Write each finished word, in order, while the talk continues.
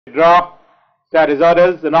Draw. Set his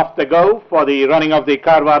orders and off they go for the running of the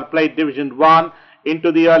Karwar Plate Division 1.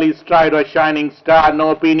 Into the early stride was Shining Star. No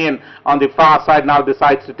Opinion on the far side now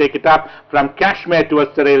decides to take it up from Kashmir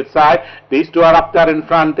towards the rail side. These two are up there in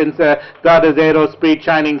front. In third is Aerospeed,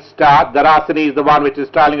 Shining Star. Darasini is the one which is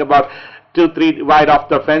trailing about 2-3 wide off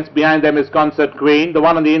the fence. Behind them is Concert Queen. The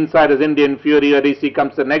one on the inside is Indian Fury. Odissi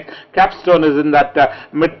comes the next. Capstone is in that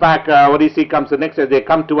mid-pack. Odissi comes the next as they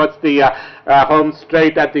come towards the home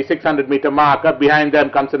straight at the 600-meter marker. Behind them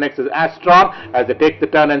comes the next is Astron as they take the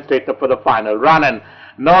turn and straighten up for the final run. And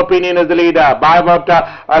No Opinion is the leader by about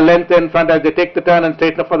a length in front as they take the turn and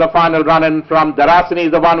straighten up for the final run. And from Darasini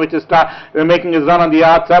is the one which is making his run on the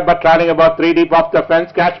outside but trailing about 3 deep off the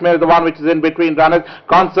fence. Kashmir is the one which is in between runners.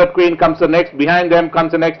 Concert Queen comes the next. Behind them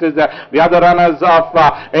comes the next is the other runners of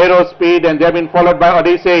Aerospeed, and they have been followed by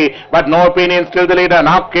Odyssey. But No Opinion still the leader.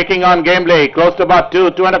 Now kicking on gamely. Close to about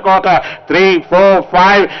 2, 2.25, 3, 4,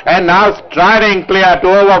 5, and now striding clear to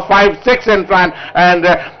over 5, 6 in front. And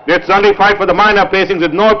it's only 5 for the minor placings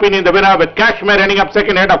with No Opinion the winner, with Kashmir ending up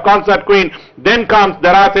second ahead of Concert Queen. Then comes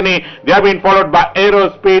Darasini. They have been followed by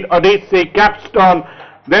Aerospeed, Odyssey, Capstone.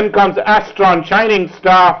 Then comes Astron, Shining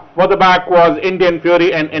Star. For the back was Indian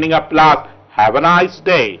Fury, and ending up last. Have a nice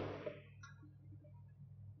day.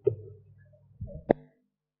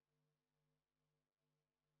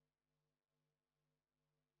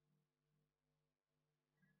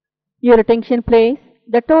 Your attention please.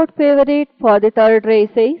 The top favorite for the third race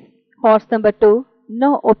is horse number 2,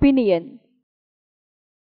 No Opinion.